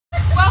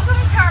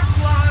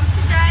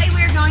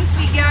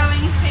be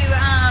going to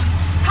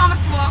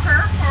Thomas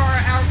Walker for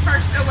our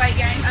first away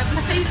game of the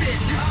season.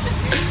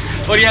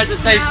 What do you have to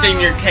say,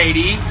 Senior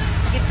Katie?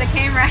 Get the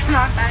camera out of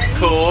my face.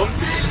 Cool.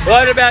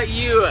 What about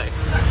you,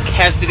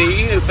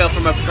 Cassidy, who fell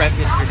from a prep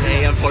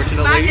yesterday,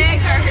 unfortunately? My neck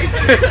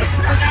hurts.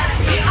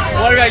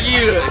 What about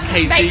you,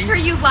 Casey? Make sure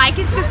you like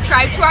and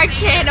subscribe to our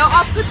channel.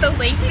 I'll put the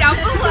link down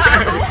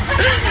below.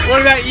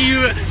 What about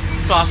you,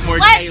 sophomore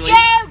Kaylee? Let's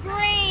go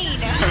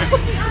green!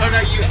 What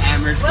about you,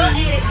 Emerson? We'll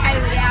edit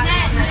Kaylee out.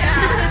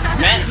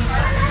 Matt?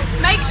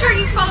 Make sure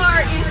you follow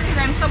our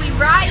Instagram, so we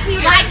right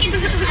here. Like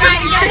and subscribe.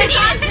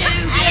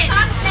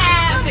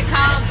 What's it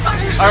called?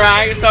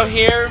 Alright, so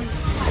here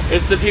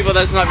is the people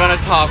that's not gonna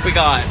talk. We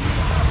got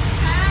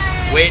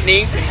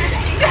Whitney,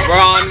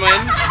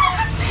 Bronwyn,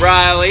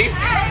 Riley,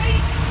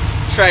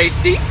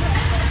 Tracy,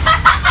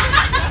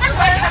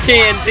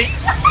 Kenzie.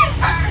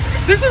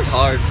 This is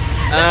hard.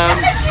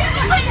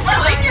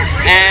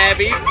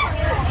 Abby,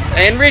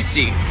 and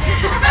Richie.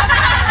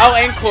 Oh,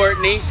 and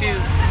Courtney.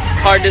 She's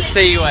hard to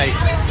see. Wait.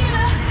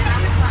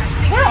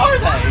 Where are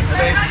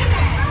they?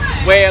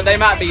 Well, they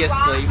might be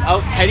asleep.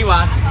 Oh, Katie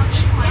Washington.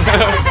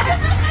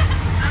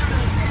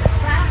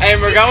 And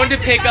we're going to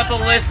pick up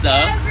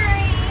Alyssa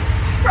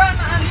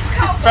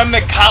from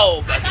the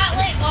Cobb. I got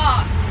lip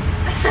gloss.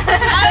 Oh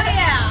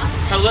yeah.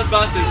 Her lip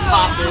gloss is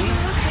popping.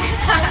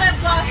 Her lip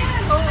gloss is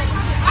cool.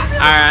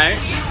 Alright.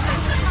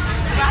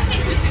 I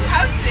think we should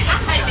post this.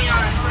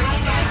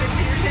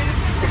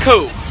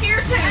 Cool. Cheer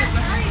tube.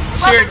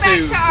 Cheer Welcome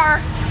tube. back to our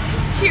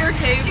cheer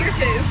tube. Cheer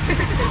tube.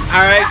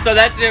 Alright, so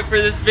that's it for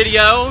this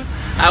video.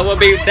 I will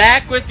be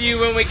back with you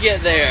when we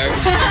get there.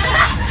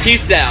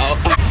 Peace out.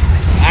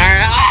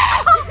 Alright.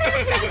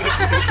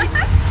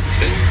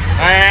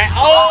 Alright.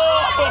 Oh!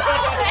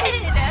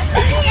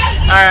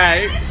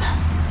 Alright.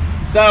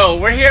 So,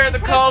 we're here at the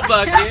coal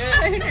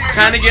bucket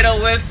trying to get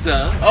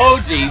Alyssa. Oh,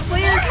 jeez.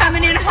 We're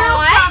coming in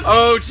hot.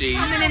 Oh, jeez.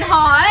 Coming in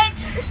hot.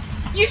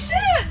 You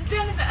should have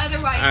done it the other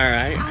way.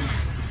 Alright.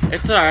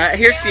 It's alright.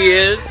 Here she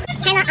is.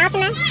 Hello,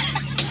 Ultima.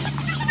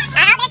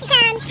 Oh, there she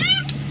comes.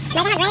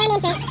 Like I ran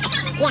into it.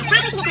 Yeah, try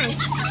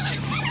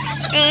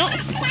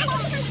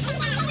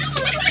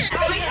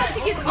to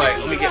see the comes. Wait,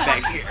 let me get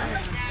back here.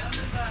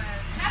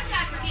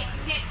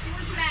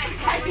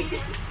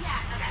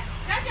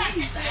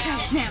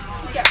 Now,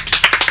 go.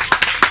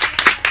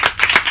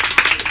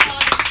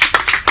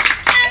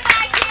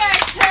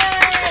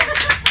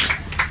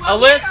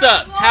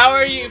 Alyssa, how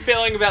are you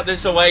feeling about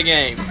this away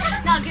game?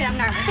 Not good, I'm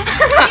nervous.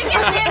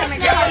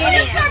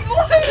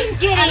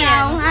 Get in.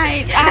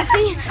 I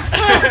see.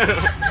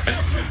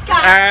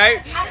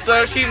 Alright,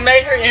 so she's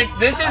made her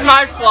this is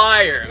my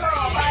flyer.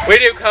 We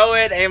do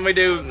co-ed and we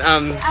do group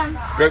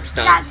Guys,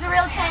 stunts. the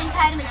real change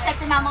had him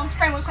accepting my mom's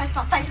friend request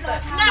on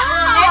Facebook. No.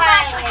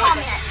 Everybody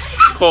comment.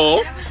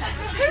 Cool.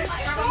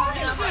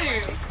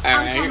 My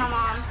Alright.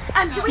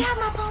 mom. Do we have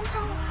my pom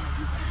poms?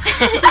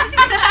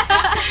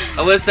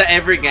 Alyssa,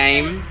 every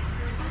game.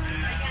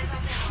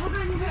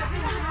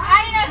 I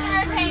didn't know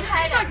if the real change had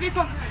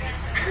him.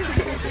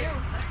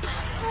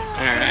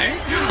 Alright.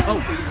 Oh,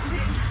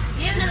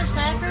 Do you have another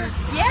sucker?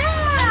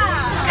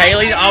 Yeah.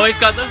 Kaylee's always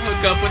got the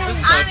hookup with the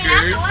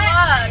suckers.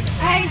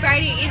 Hey,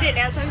 Brady, eat it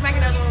now, so we can make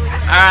another one.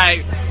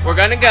 Alright, we're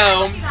gonna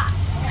go.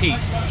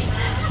 Peace.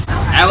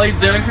 Allie's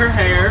doing her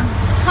hair.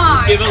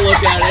 Hi. Give a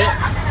look at it.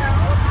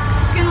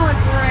 It's gonna look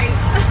great.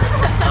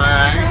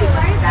 Alright.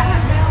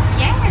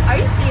 Yes. Are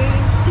you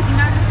serious? Did you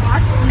not just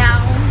watch it? No.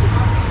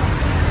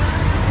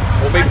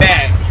 We'll be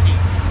back.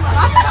 Peace.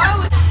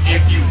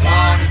 If you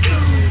wanted to,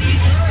 these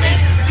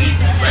expensive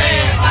pieces,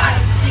 red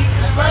bottoms,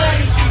 Jesus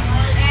bloody shoes.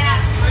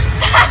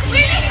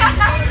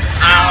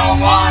 I don't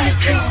want to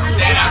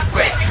choose, and I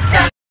quit.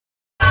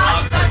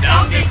 So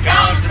don't get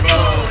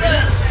comfortable.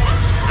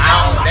 I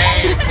don't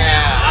dance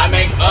now, I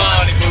make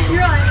money move.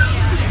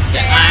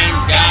 Say I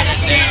ain't gotta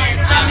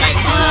dance, I make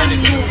money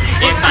move.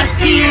 If I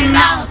see you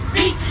now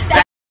speak,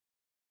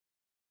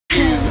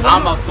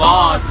 I'm a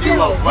boss, you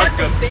a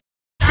worker.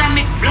 I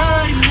make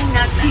bloody move,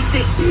 now she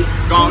say,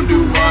 gon'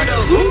 do what a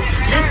who?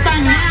 Let's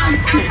find out.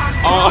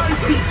 Oh,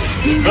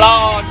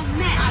 blonde.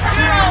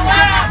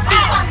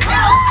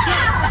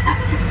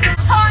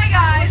 Hi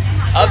guys.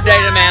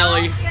 Update him,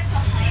 Allie.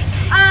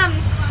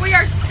 We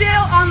are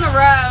still on the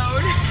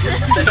road.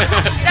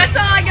 That's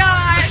all I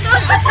got.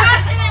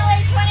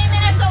 Approximately 20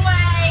 minutes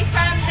away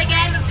from the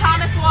game of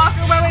Thomas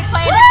Walker where we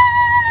played.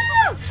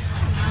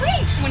 We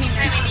ain't 20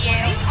 minutes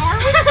away, are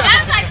we?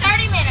 That was like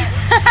 30 minutes.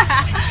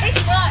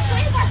 It's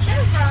 20 past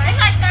Middlesbrough. It's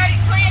like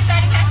 20 or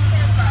 30 past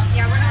Middlesbrough.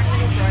 Yeah, we're not in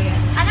Middlesbrough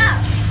yet. I know.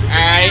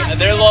 Alright,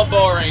 they're a little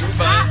boring,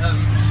 but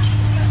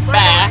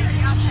bye.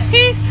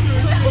 Peace.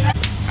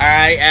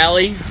 Alright,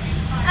 Allie.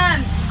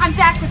 I'm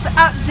back with the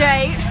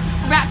update.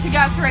 We're about to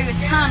go through the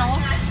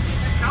tunnels.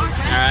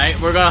 Alright,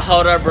 we're gonna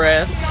hold our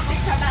breath.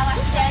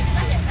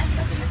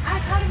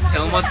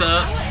 Tell them what's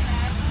up.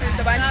 There's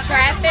a bunch of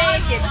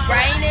traffic. It's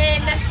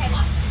raining.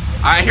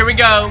 Alright, here we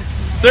go.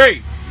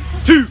 3,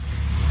 2,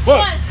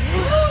 1.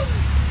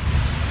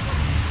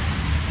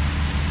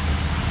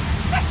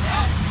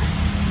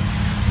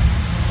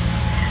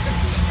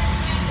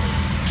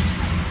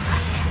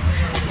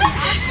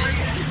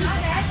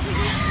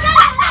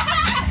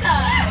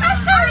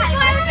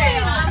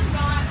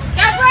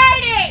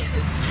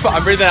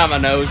 I'm breathing out my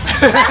nose.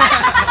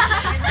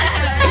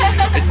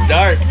 It's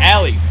dark.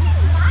 Allie.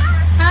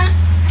 Huh?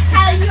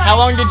 How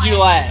long did you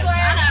last?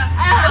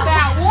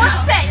 About 1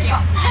 second.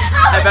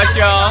 How about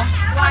y'all?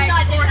 Like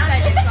 4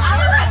 seconds.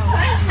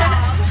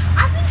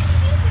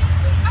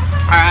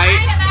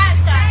 Alright.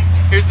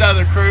 Here's the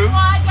other crew.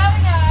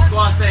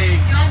 Squad say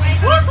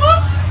whoop whoop.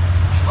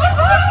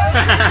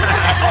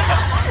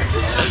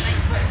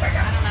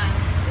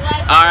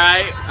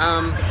 Alright,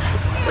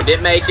 we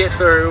didn't make it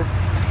through.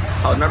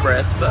 Hold my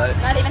breath, but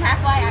Not even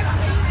halfway,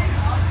 actually.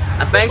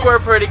 I think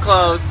we're pretty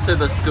close to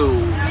the school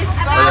or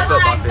the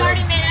football field.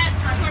 30 minutes,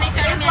 20,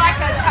 30 It's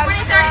like a toast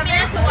 30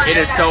 minutes away. It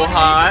is so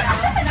hot.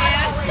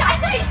 Yes.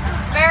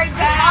 Very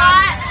bad.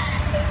 Hot.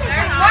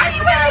 Why do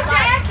you wear a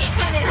jacket?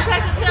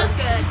 Because it feels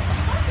good.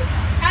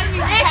 How do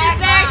you This is pack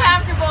very mine?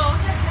 comfortable.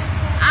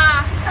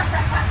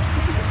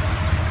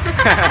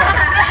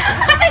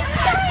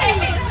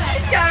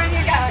 He's going,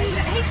 you're going.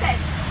 He said,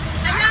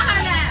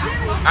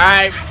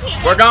 Alright,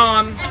 we're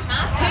gone.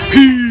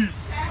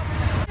 Peace.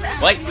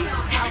 Wait.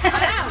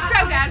 so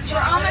guys,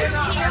 we're almost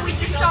here. We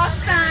just saw a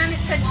sign. It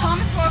said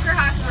Thomas Walker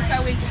High School,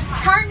 so we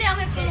turned down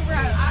this little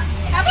road.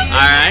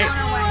 Alright.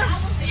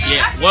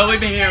 Yes. Well, we've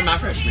been here my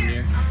freshman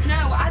year.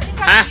 No, I think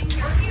I've been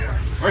here.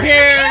 We're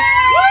here.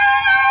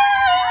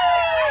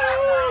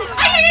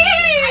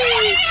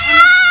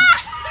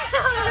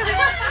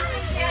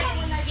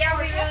 Yeah,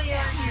 we really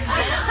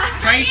are.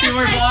 Tracy,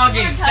 we're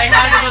vlogging. Say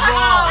hi to the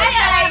vlog.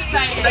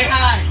 Say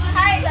hi.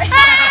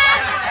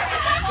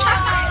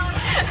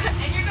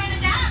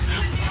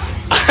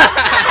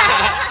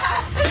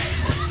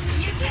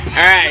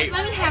 Alright.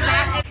 Let me have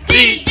that.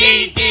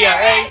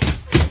 D-D-D-R-A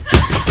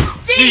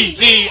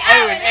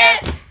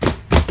G-G-O-N-S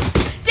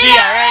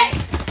D-R-A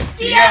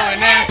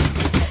G-O-N-S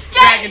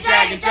Dragons,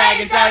 dragons,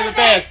 dragons are the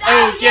best.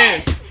 Oh,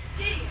 yes.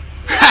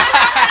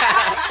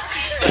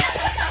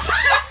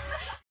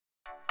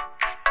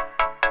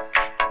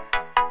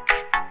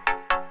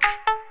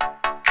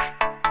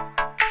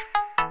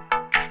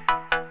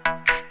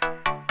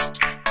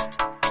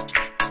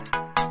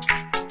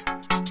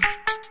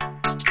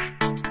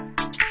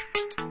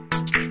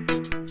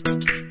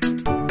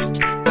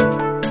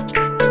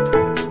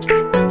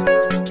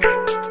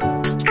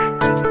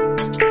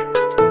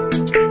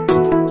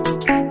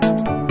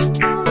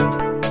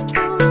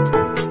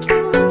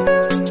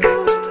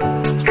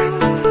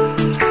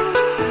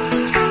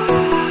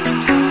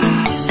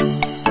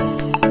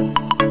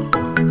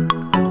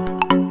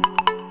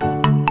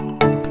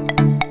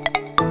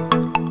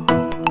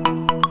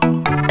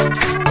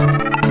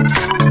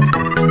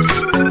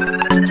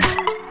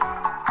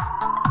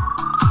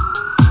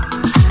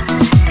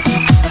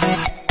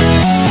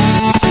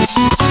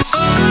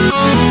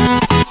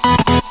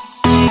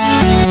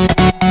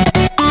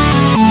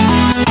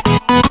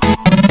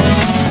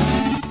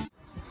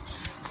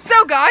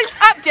 So guys,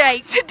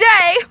 update.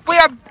 Today we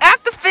are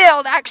at the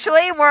field.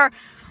 Actually, we're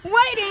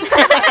waiting for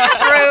the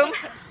next room.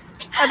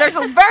 There's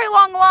a very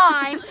long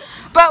line,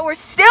 but we're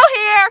still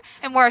here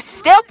and we're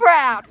still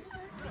proud.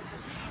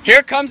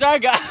 Here comes our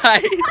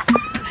guys.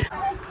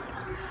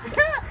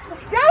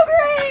 Go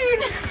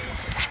green!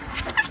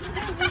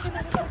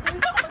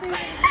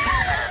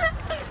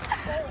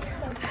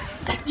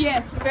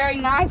 Yes, very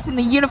nice in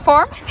the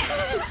uniform.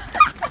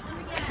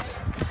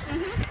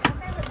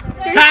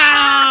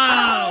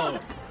 Cow!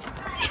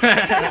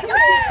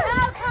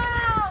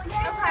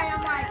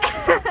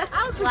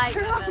 I was like,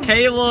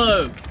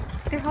 Caleb.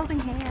 they're holding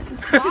hands.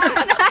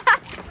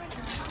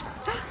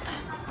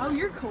 Oh,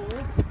 you're cool.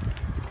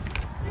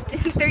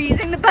 They're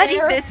using the buddy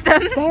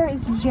system. There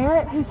is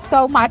Jarrett who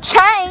stole my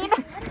chain.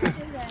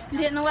 You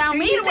didn't allow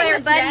me to wear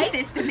the buddy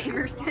system,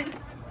 Emerson.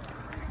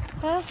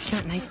 Oh,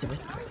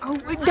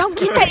 don't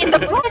get that in the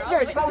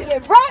fridge. I'll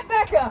get right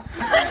back up.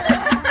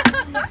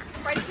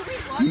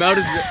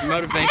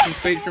 Motivation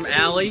speech from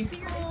Allie.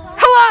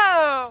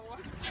 Hello.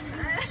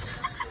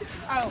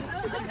 Oh,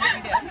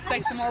 you didn't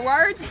say some more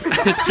words?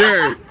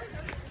 Sure.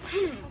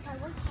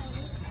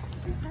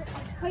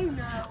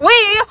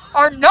 We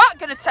are not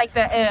going to take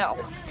the L.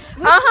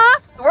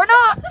 We're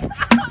not.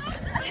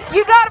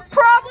 You got a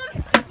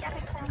problem?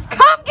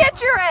 Come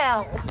get your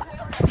L.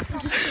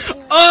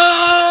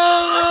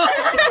 Oh!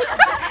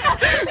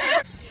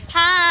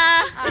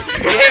 Hi.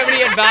 Do you have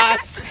any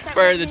advice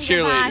for the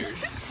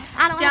cheerleaders?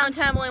 Don't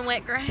tumble in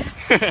wet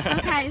grass.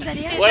 Okay, is that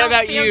it? What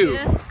about you?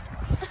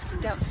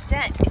 Don't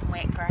stunt in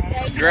wet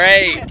grass.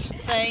 Great.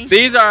 See?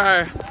 These are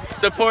our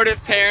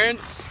supportive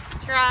parents.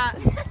 That's right.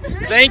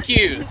 Thank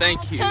you.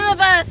 Thank you. Two of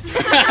us.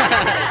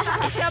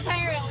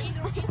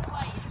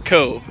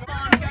 Cool.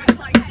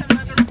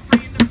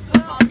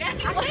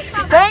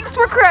 Thanks,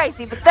 we're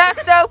crazy, but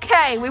that's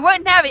okay. We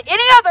wouldn't have it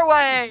any other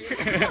way.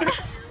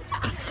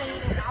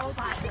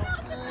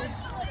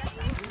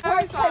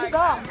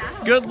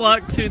 Good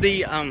luck to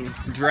the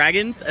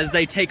Dragons as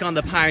they take on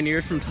the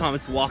Pioneers from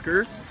Thomas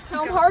Walker.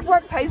 Tell them hard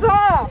work pays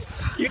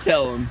off. You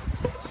tell them.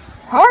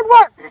 Hard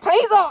work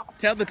pays off.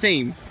 Tell the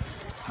team.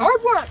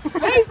 Hard work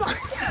pays off.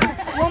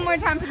 One more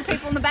time for the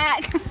people in the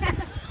back.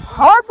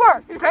 Hard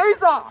work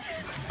pays off.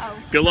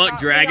 Good luck, These are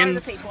the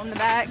Dragons. people in the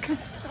back.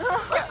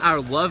 Our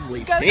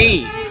lovely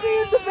team.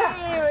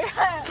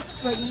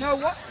 But you know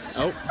what?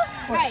 Oh,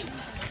 Hey.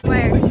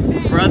 Where?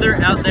 brother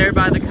out there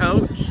by the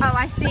coach. Oh,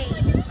 I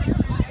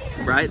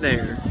see. Right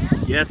there.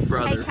 Yes, Hey,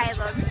 brother.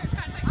 Caleb.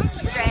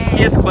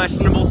 He is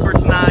questionable for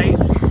tonight.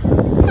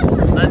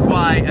 That's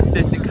why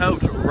assistant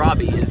coach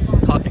Robbie is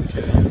talking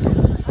to him.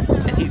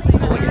 And he's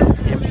pulling at his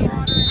hamstring.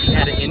 He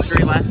had an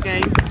injury last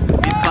game.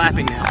 He's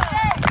clapping now.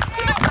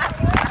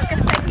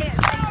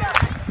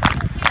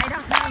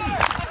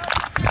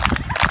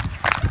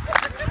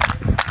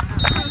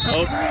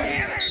 Oh.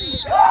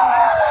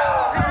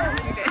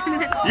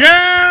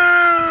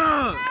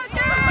 Yeah!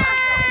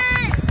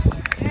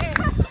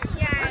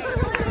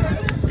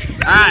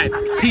 Alright,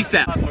 peace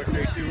out. 4,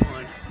 3, 2,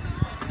 1.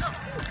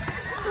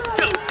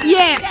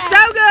 Yeah,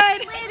 so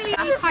good.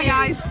 Hi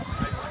guys,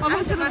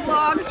 welcome to the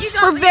vlog.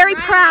 We're very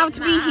proud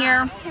to be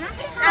here.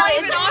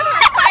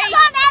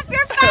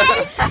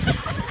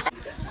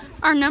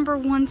 Our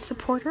 #1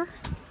 supporter.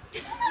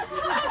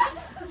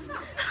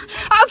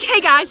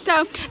 Okay guys,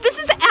 so this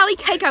is the alley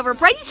takeover.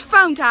 Brady's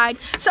phone died,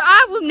 so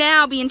I will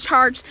now be in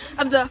charge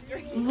of the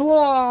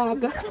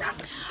vlog.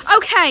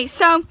 Okay,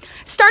 so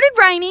started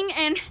raining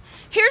and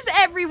here's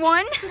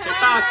everyone.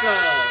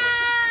 Awesome.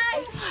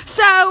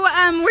 So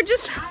we're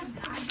just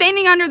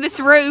standing under this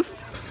roof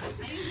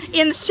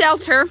in the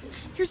shelter.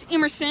 Here's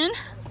Emerson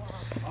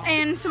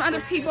and some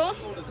other people.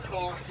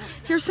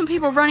 Here's some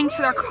people running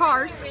to their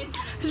cars.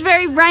 It's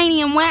very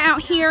rainy and wet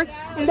out here,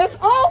 and that's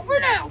all for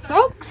now,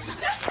 folks.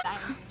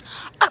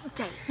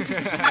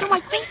 Update. So my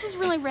face is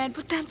really red,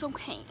 but that's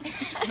okay.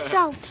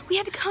 So we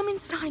had to come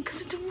inside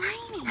because it's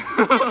raining.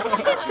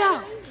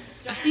 So,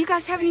 do you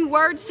guys have any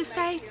words to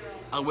say?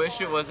 I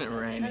wish it wasn't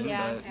raining,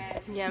 but...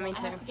 Yeah, me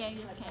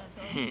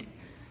too.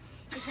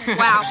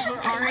 Wow.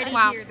 We're already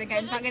Wow. here. The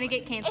game's not going to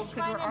get canceled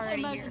because we're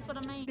already here.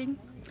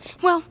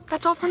 Well,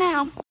 that's all for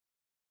now.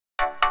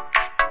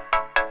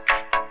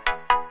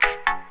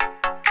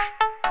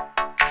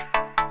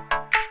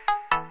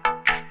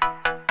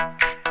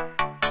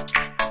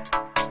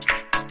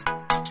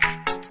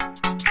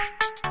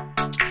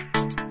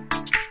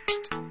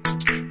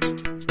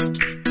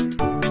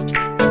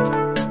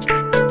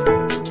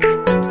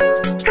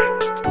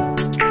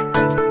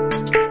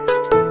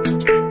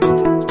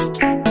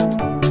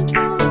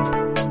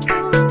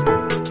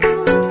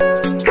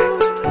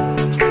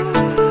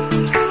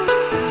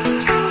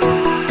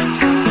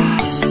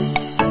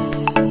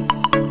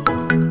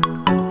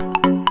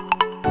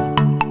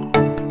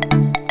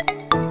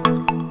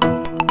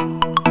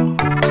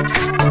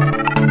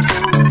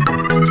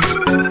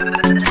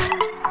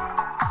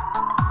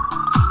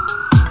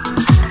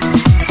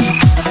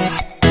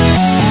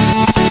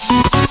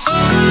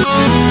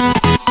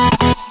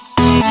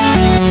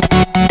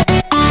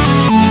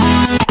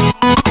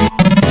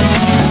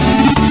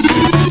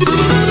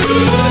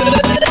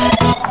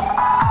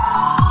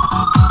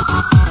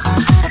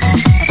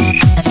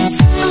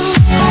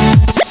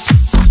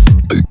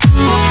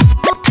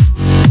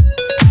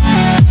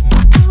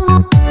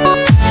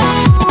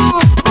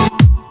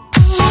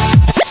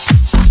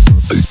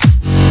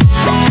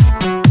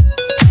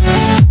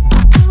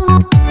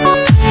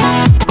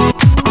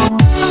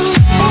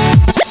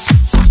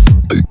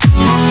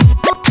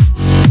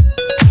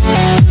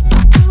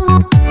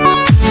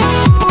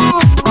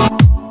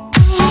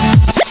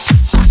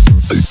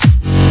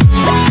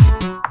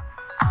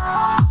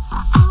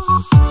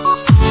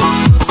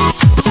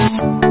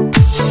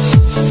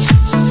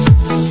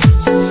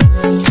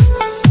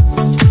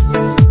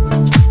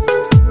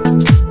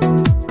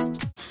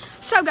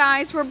 So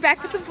guys, we're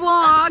back with the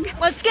vlog.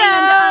 Let's go!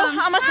 And,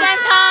 Almost game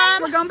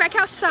time! We're going back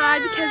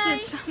outside because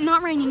it's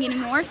not raining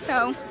anymore,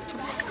 so,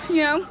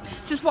 you know,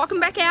 just walking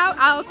back out.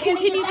 I'll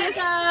continue this.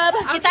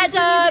 Get that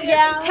dub,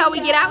 yeah. Till we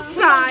get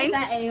outside.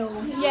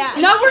 Yeah.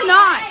 No, we're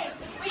not.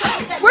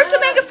 Where's the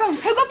megaphone?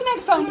 Who got the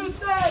megaphone?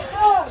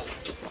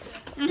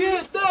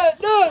 Get that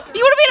done!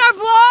 You want to be in our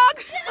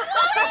vlog?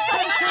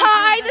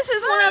 Hi, this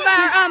is one of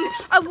our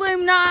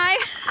alumni.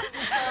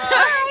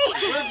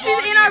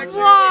 She's in our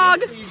vlog.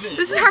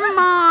 This is her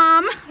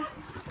mom.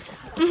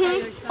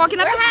 Walking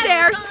up the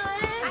stairs.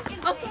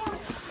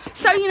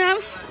 So, you know,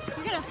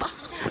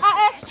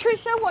 I asked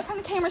Trisha what kind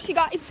of camera she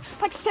got. It's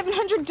like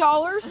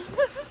 $700.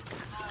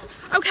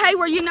 Okay,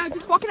 well, you know,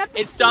 just walking up the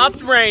It stairs.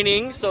 stopped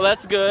raining, so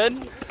that's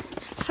good.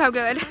 So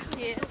good.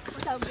 Yeah,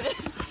 so good.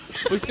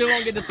 We still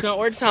won't get to stunt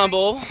or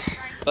tumble,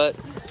 but...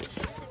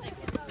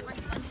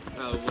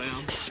 Oh,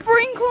 well.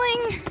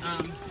 Sprinkling.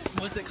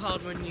 What's it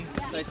called when you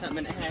say something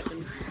and it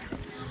happens?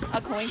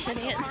 A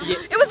coincidence. Yeah.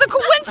 It was a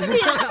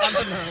coincidence. I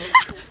don't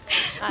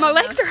know. My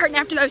legs are hurting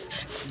after those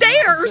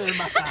stairs.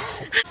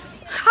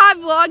 Hi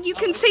vlog, you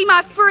can see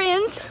my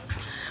friends.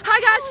 Hi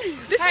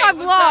guys, this is my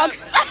vlog.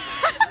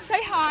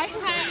 Say hi.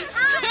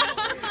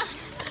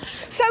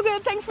 So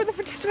good, thanks for the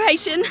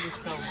participation.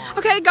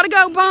 Okay, gotta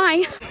go,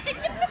 bye.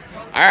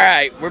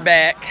 Alright, we're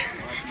back.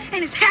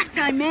 And it's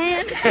halftime,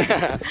 man.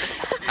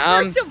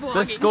 still The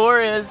vlogging.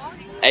 score is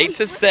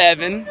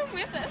 8-7.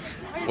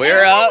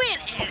 We're up.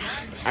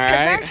 Because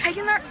they're Alright.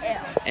 taking their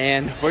L.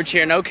 And we're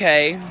cheering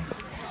okay.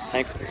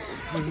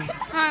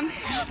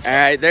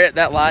 Alright,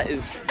 that lot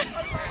is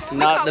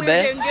not the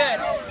best.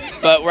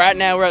 But right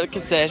now we're at the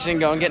concession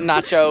going to get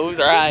nachos,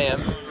 or I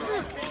am.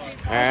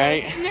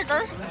 Alright.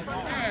 Snicker.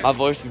 My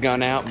voice is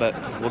gone out, but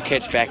we'll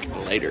catch back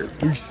later.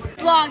 Peace.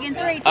 Vlog in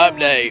 3, 2,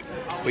 Update.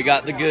 We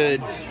got the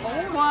goods.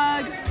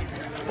 plug.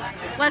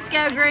 Let's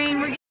go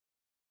green. We're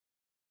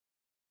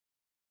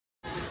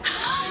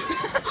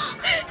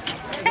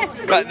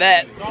Cut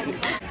that.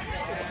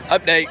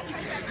 Update.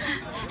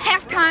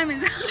 halftime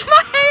is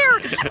my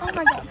hair. Oh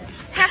my god.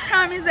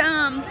 Halftime is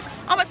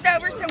almost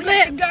over, so we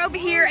have to go over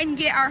here and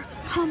get our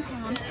pom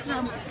poms.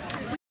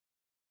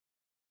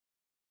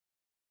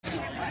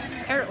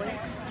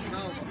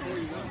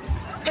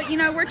 But you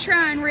know, we're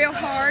trying real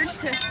hard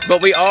to.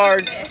 But we are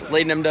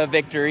leading them to a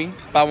victory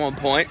by 1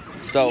 point.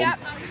 So Yep.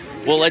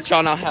 we'll let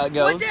y'all know how it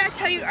What goes. did I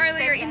tell you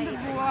earlier in the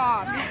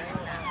vlog?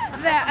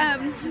 That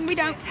we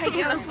don't take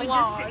L's, we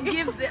just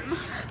give them.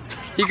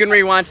 You can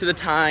rewind to the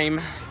time.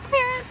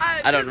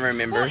 I don't We'll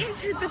remember.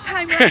 insert the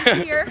time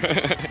right here.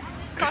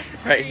 Across the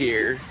street. Right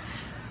here.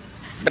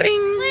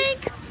 Bring.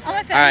 Link on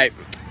my face. Alright,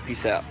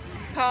 peace out.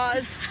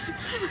 Pause.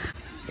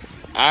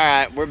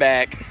 Alright, we're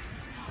back.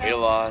 We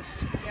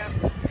lost.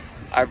 Yep.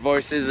 Our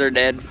voices are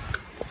dead.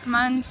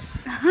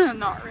 Mine's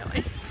not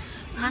really.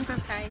 Mine's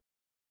okay.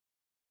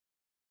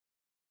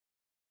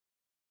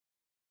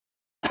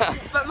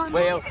 But my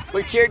Well,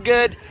 we cheered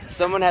good.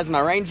 Someone has my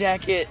rain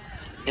jacket.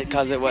 It's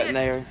because it wasn't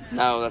there.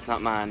 No, that's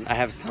not mine. I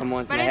have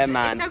someone's and they have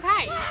mine. It's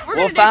okay. We're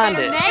We'll gonna do find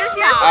better it. next Does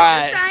yours time. look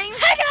Alright. the same?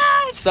 Hey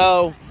guys!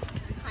 So,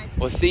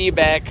 we'll see you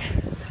back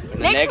in the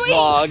Next next week.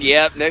 vlog.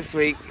 Yep, next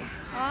week.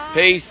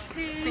 Peace.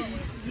 Peace.